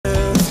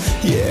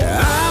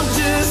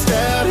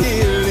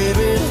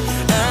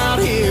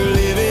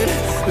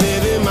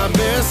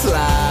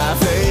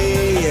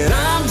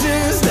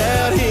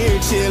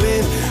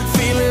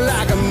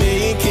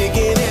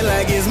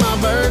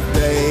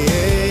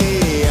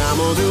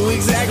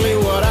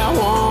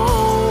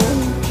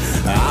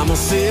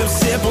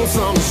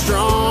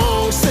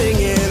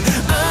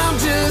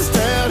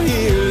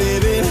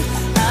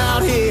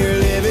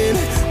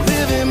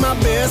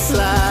best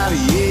life,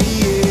 yeah,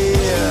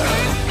 yeah.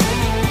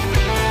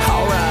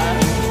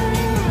 Alright.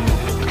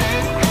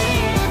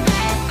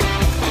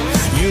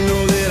 You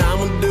know that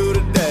I'ma do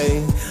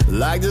today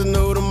like there's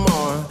no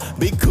tomorrow.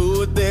 Be cool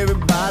with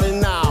everybody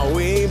now,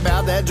 we ain't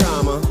about that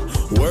drama.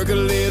 Work a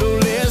little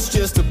less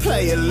just to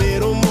play a little